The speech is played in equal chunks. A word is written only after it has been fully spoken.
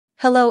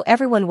Hello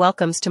everyone,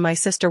 welcomes to my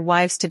Sister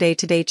Wives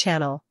Today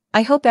channel.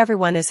 I hope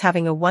everyone is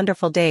having a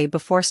wonderful day.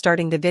 Before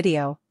starting the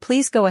video,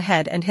 please go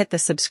ahead and hit the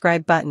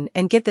subscribe button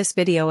and give this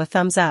video a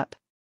thumbs up.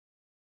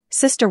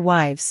 Sister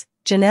Wives,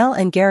 Janelle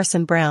and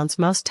Garrison Brown's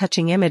most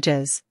touching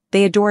images.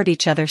 They adored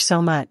each other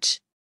so much.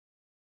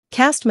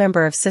 Cast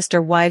member of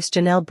Sister Wives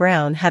Janelle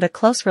Brown had a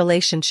close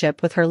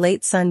relationship with her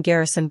late son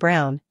Garrison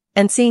Brown,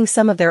 and seeing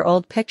some of their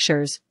old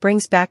pictures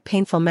brings back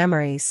painful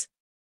memories.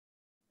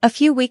 A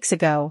few weeks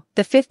ago,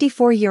 the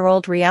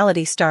 54-year-old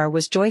reality star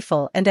was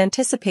joyful and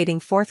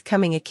anticipating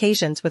forthcoming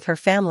occasions with her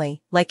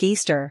family, like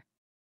Easter.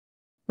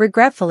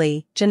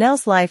 Regretfully,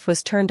 Janelle's life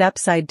was turned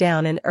upside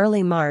down in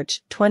early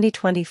March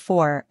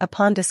 2024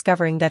 upon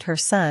discovering that her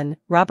son,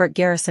 Robert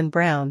Garrison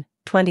Brown,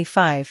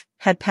 25,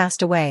 had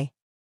passed away.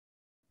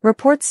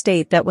 Reports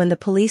state that when the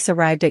police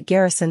arrived at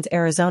Garrison's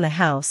Arizona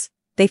house,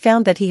 they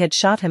found that he had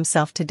shot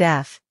himself to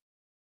death.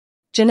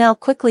 Janelle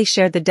quickly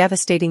shared the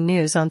devastating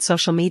news on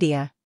social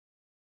media.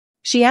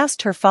 She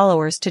asked her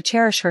followers to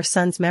cherish her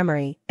son's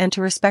memory and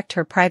to respect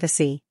her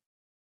privacy.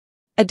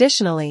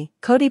 Additionally,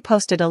 Cody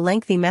posted a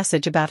lengthy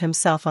message about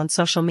himself on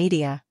social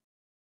media.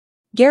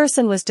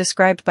 Garrison was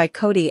described by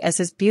Cody as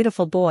his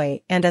beautiful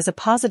boy and as a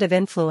positive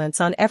influence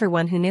on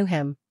everyone who knew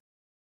him.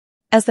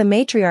 As the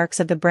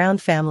matriarchs of the Brown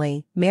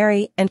family,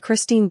 Mary and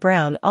Christine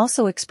Brown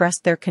also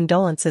expressed their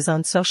condolences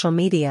on social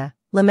media,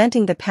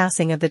 lamenting the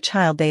passing of the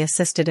child they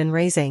assisted in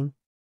raising.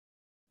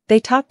 They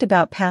talked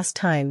about past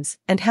times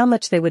and how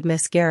much they would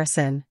miss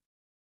Garrison.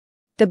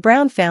 The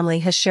Brown family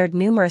has shared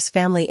numerous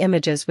family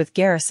images with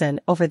Garrison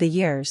over the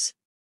years.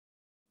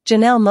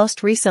 Janelle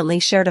most recently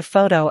shared a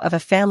photo of a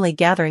family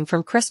gathering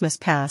from Christmas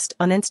past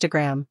on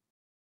Instagram.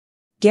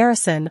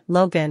 Garrison,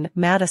 Logan,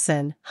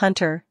 Madison,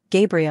 Hunter,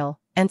 Gabriel,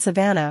 and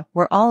Savannah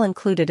were all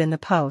included in the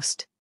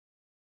post.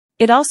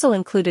 It also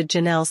included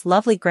Janelle's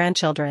lovely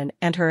grandchildren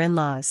and her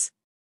in-laws.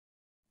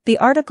 The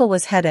article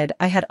was headed,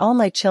 "I had all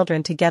my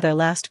children together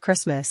last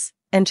Christmas,"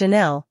 and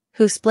Janelle,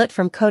 who split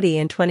from Cody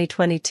in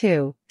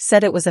 2022,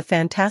 said it was a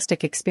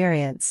fantastic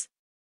experience.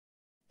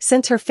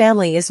 Since her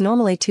family is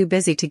normally too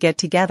busy to get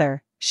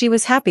together, she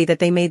was happy that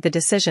they made the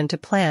decision to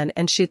plan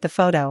and shoot the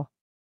photo.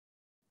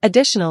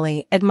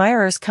 Additionally,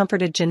 admirers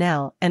comforted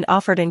Janelle and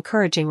offered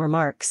encouraging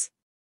remarks.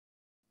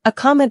 A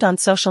comment on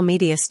social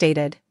media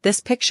stated, "This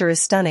picture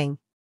is stunning.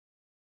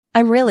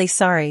 I'm really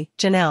sorry,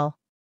 Janelle.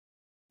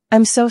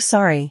 I'm so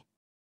sorry."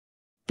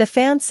 The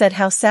fans said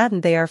how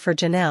saddened they are for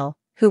Janelle,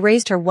 who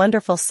raised her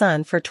wonderful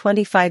son for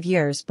 25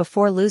 years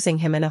before losing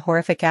him in a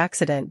horrific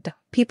accident.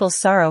 People's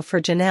sorrow for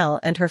Janelle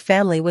and her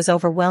family was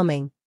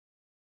overwhelming.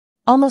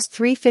 Almost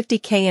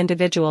 350,000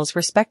 individuals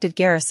respected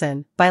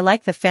Garrison by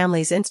like the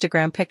family's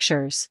Instagram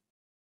pictures.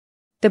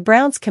 The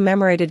Browns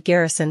commemorated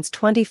Garrison's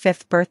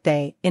 25th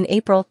birthday in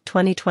April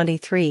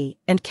 2023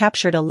 and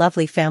captured a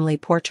lovely family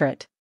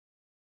portrait.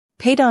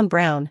 Peyton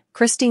Brown,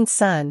 Christine's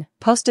son,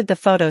 posted the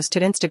photos to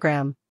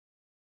Instagram.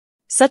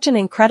 "Such an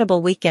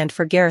incredible weekend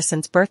for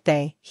Garrison's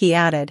birthday," he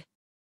added.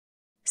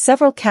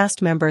 Several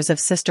cast members of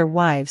Sister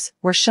Wives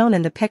were shown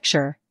in the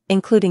picture,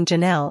 including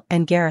Janelle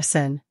and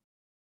Garrison.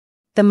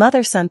 The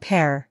mother-son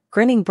pair,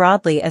 grinning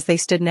broadly as they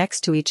stood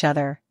next to each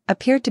other,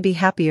 appeared to be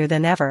happier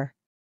than ever.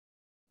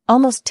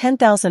 Almost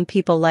 10,000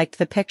 people liked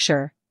the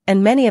picture,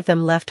 and many of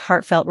them left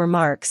heartfelt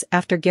remarks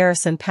after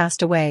Garrison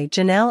passed away.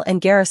 Janelle and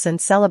Garrison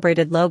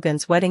celebrated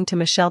Logan's wedding to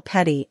Michelle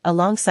Petty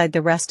alongside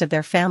the rest of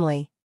their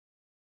family.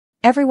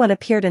 Everyone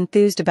appeared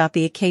enthused about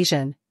the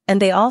occasion,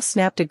 and they all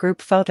snapped a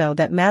group photo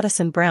that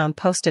Madison Brown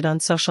posted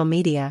on social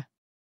media.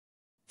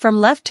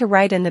 From left to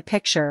right in the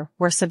picture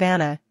were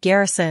Savannah,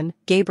 Garrison,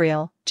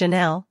 Gabriel,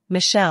 Janelle,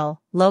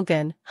 Michelle,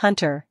 Logan,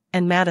 Hunter,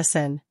 and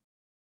Madison.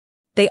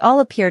 They all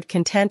appeared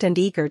content and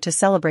eager to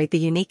celebrate the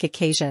unique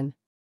occasion.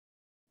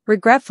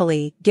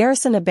 Regretfully,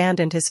 Garrison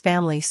abandoned his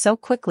family so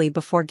quickly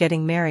before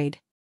getting married.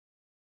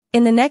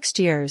 In the next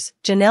years,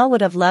 Janelle would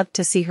have loved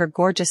to see her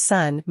gorgeous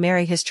son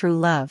marry his true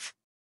love.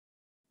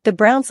 The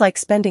Browns like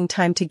spending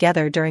time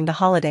together during the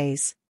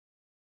holidays.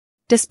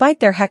 Despite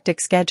their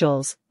hectic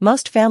schedules,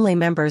 most family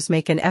members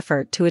make an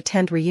effort to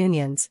attend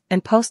reunions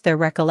and post their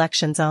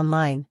recollections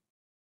online.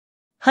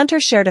 Hunter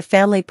shared a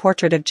family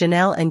portrait of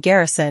Janelle and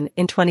Garrison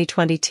in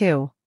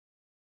 2022.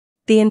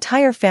 The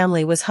entire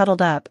family was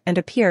huddled up and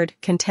appeared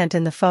content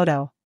in the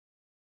photo.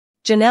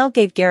 Janelle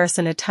gave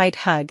Garrison a tight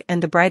hug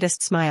and the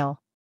brightest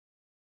smile.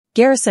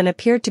 Garrison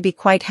appeared to be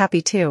quite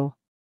happy too.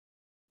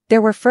 There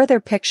were further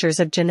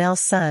pictures of Janelle's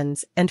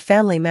sons and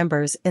family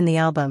members in the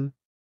album.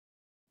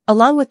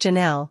 Along with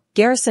Janelle,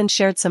 Garrison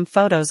shared some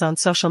photos on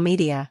social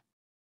media.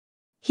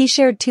 He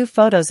shared 2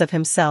 photos of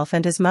himself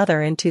and his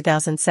mother in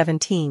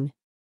 2017.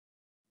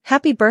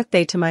 "Happy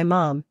birthday to my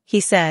mom," he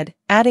said,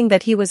 adding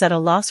that he was at a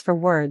loss for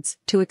words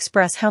to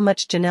express how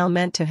much Janelle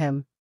meant to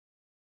him.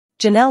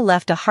 Janelle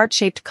left a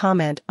heart-shaped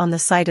comment on the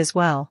site as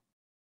well.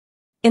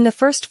 In the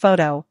first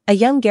photo, a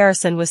young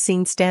Garrison was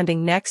seen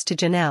standing next to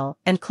Janelle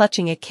and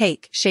clutching a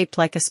cake shaped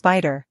like a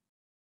spider.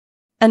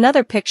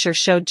 Another picture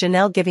showed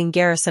Janelle giving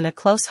Garrison a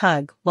close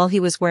hug while he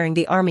was wearing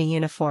the army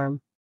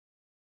uniform.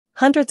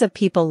 Hundreds of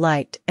people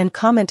liked and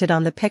commented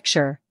on the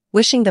picture,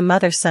 wishing the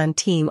mother-son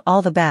team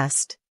all the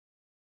best.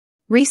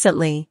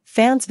 Recently,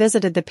 fans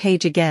visited the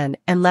page again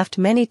and left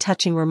many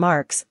touching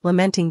remarks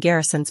lamenting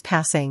Garrison's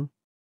passing.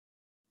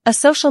 A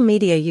social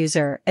media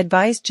user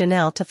advised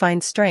Janelle to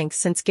find strength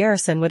since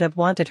Garrison would have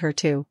wanted her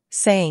to,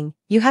 saying,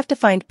 "You have to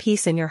find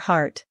peace in your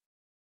heart."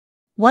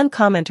 One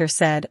commenter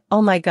said,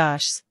 "Oh my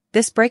gosh,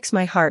 this breaks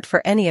my heart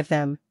for any of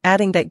them,"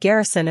 adding that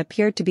Garrison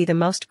appeared to be the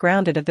most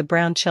grounded of the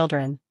Brown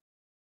children.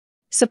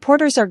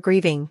 Supporters are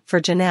grieving for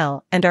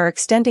Janelle and are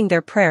extending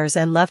their prayers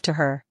and love to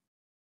her.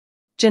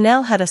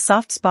 Janelle had a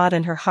soft spot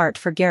in her heart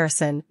for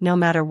Garrison, no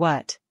matter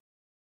what.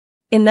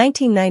 In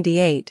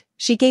 1998,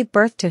 she gave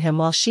birth to him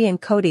while she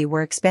and Cody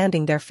were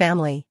expanding their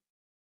family.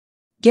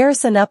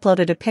 Garrison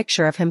uploaded a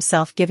picture of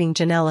himself giving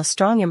Janelle a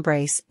strong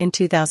embrace in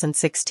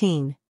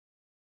 2016.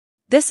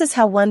 "This is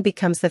how one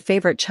becomes the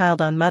favorite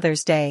child on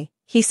Mother's Day,"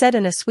 he said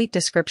in a sweet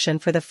description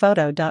for the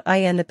photo.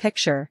 In the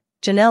picture,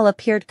 Janelle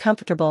appeared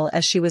comfortable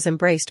as she was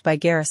embraced by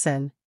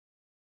Garrison.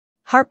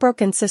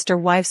 Heartbroken Sister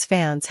Wives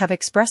fans have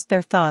expressed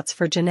their thoughts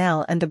for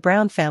Janelle and the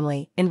Brown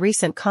family in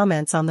recent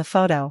comments on the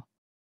photo.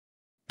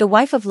 The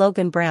wife of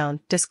Logan Brown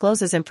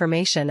discloses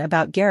information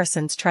about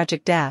Garrison's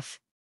tragic death.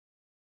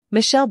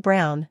 Michelle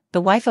Brown,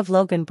 the wife of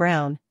Logan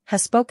Brown,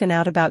 has spoken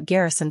out about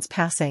Garrison's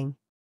passing.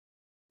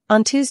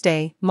 On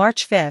Tuesday,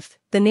 March 5,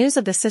 the news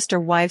of the Sister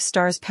Wives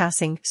star's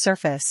passing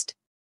surfaced.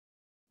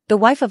 The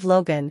wife of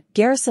Logan,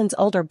 Garrison's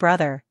older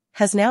brother,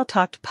 has now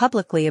talked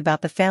publicly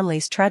about the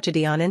family's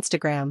tragedy on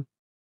Instagram.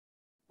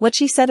 What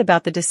she said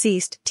about the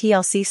deceased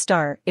TLC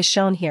star is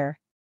shown here.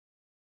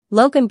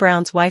 Logan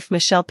Brown's wife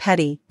Michelle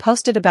Petty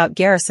posted about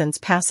Garrison's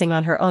passing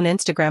on her own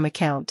Instagram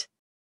account.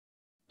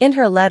 In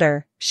her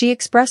letter, she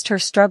expressed her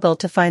struggle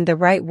to find the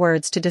right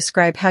words to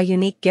describe how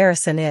unique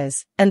Garrison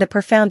is, and the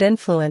profound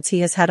influence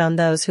he has had on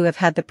those who have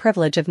had the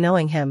privilege of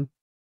knowing him.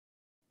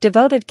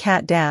 Devoted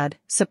cat dad,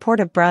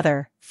 supportive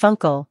brother,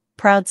 funkle,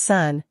 proud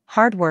son,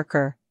 hard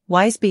worker,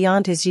 wise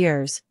beyond his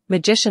years,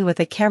 magician with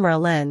a camera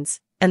lens,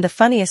 and the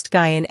funniest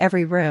guy in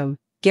every room,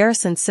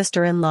 Garrison's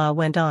sister-in-law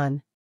went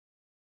on.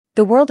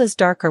 "The world is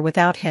darker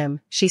without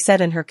him," she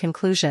said in her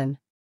conclusion.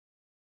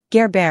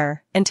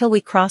 "Bear, until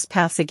we cross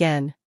paths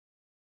again."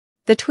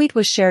 The tweet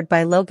was shared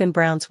by Logan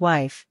Brown's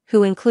wife,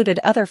 who included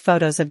other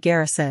photos of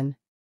Garrison.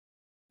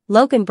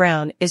 Logan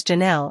Brown is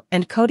Janelle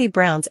and Cody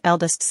Brown's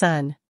eldest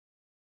son.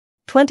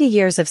 20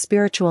 years of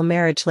spiritual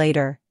marriage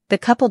later, the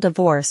couple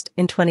divorced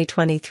in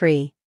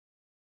 2023.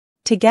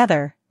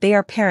 Together, they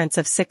are parents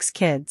of 6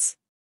 kids.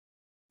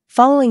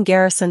 Following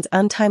Garrison's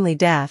untimely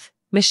death,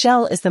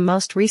 Michelle is the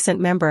most recent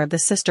member of the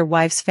Sister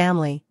Wives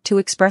family to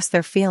express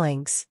their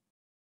feelings.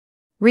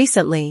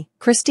 Recently,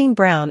 Christine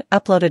Brown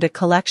uploaded a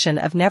collection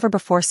of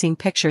never-before-seen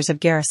pictures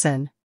of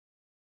Garrison.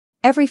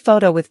 "Every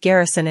photo with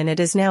Garrison in it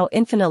is now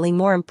infinitely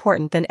more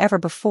important than ever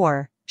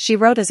before," she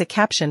wrote as a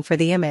caption for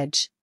the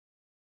image.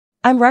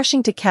 "I'm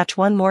rushing to catch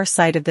one more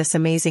sight of this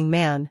amazing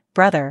man,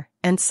 brother,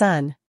 and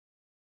son."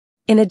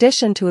 In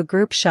addition to a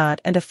group shot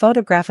and a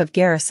photograph of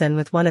Garrison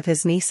with one of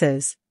his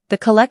nieces, the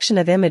collection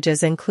of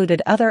images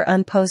included other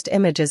unposed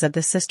images of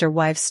the Sister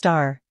Wives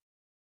star.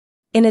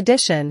 In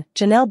addition,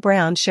 Janelle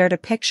Brown shared a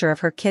picture of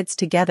her kids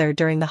together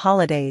during the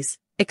holidays,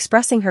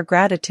 expressing her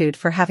gratitude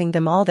for having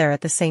them all there at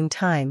the same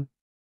time.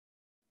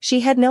 She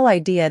had no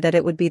idea that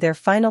it would be their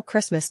final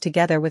Christmas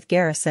together with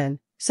Garrison,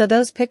 so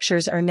those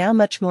pictures are now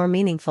much more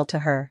meaningful to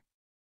her.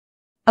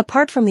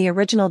 Apart from the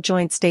original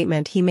joint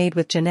statement he made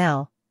with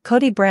Janelle,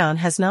 Cody Brown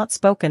has not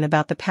spoken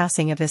about the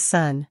passing of his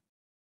son.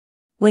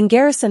 When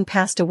Garrison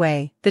passed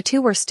away, the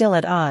two were still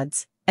at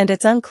odds, and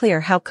it's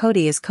unclear how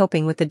Cody is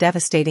coping with the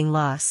devastating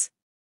loss.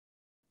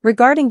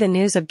 Regarding the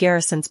news of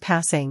Garrison's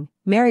passing,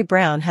 Mary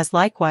Brown has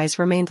likewise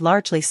remained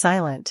largely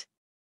silent.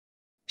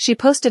 She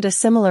posted a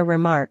similar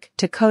remark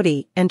to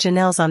Cody and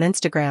Janelle's on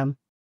Instagram.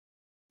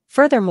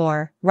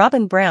 Furthermore,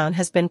 Robin Brown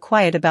has been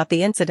quiet about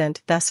the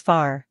incident thus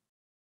far.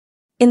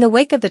 In the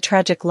wake of the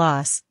tragic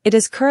loss, it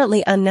is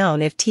currently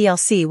unknown if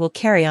TLC will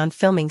carry on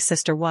filming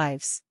Sister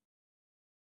Wives.